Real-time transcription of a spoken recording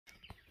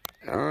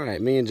All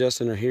right, me and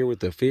Justin are here with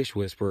the fish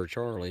whisperer,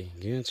 Charlie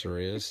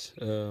Genser is.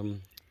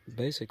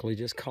 Basically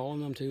just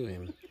calling them to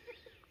him.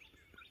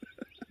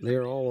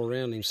 They're all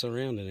around him,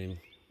 surrounding him.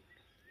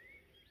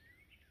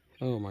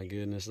 Oh my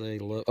goodness, they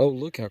love. Oh,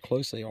 look how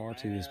close they are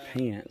to his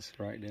pants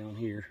right down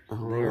here.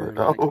 They're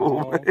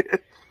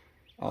like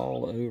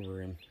all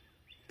over him.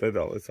 They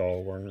thought it's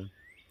all worm.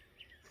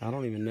 I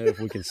don't even know if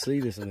we can see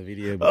this in the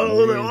video. But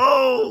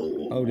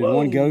Oh, did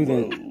one go?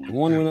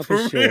 One went up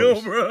his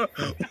shorts. Bro.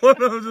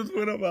 One of them just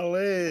went up my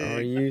leg.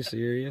 Are you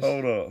serious?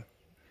 Hold up.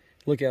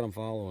 Look at him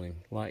following him.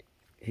 Like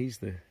he's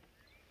the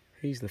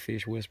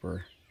fish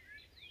whisperer.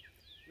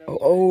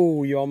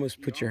 Oh, you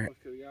almost put your.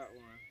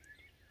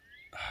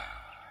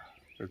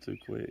 They're too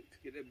quick.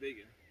 Get that big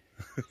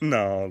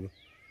No.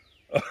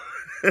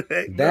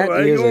 That I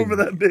ain't is going for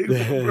that big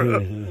one, bro.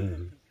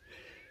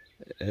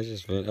 That's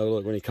just fun. Oh,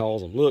 look when he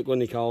calls them. Look when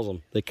he calls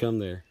them. They come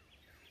there.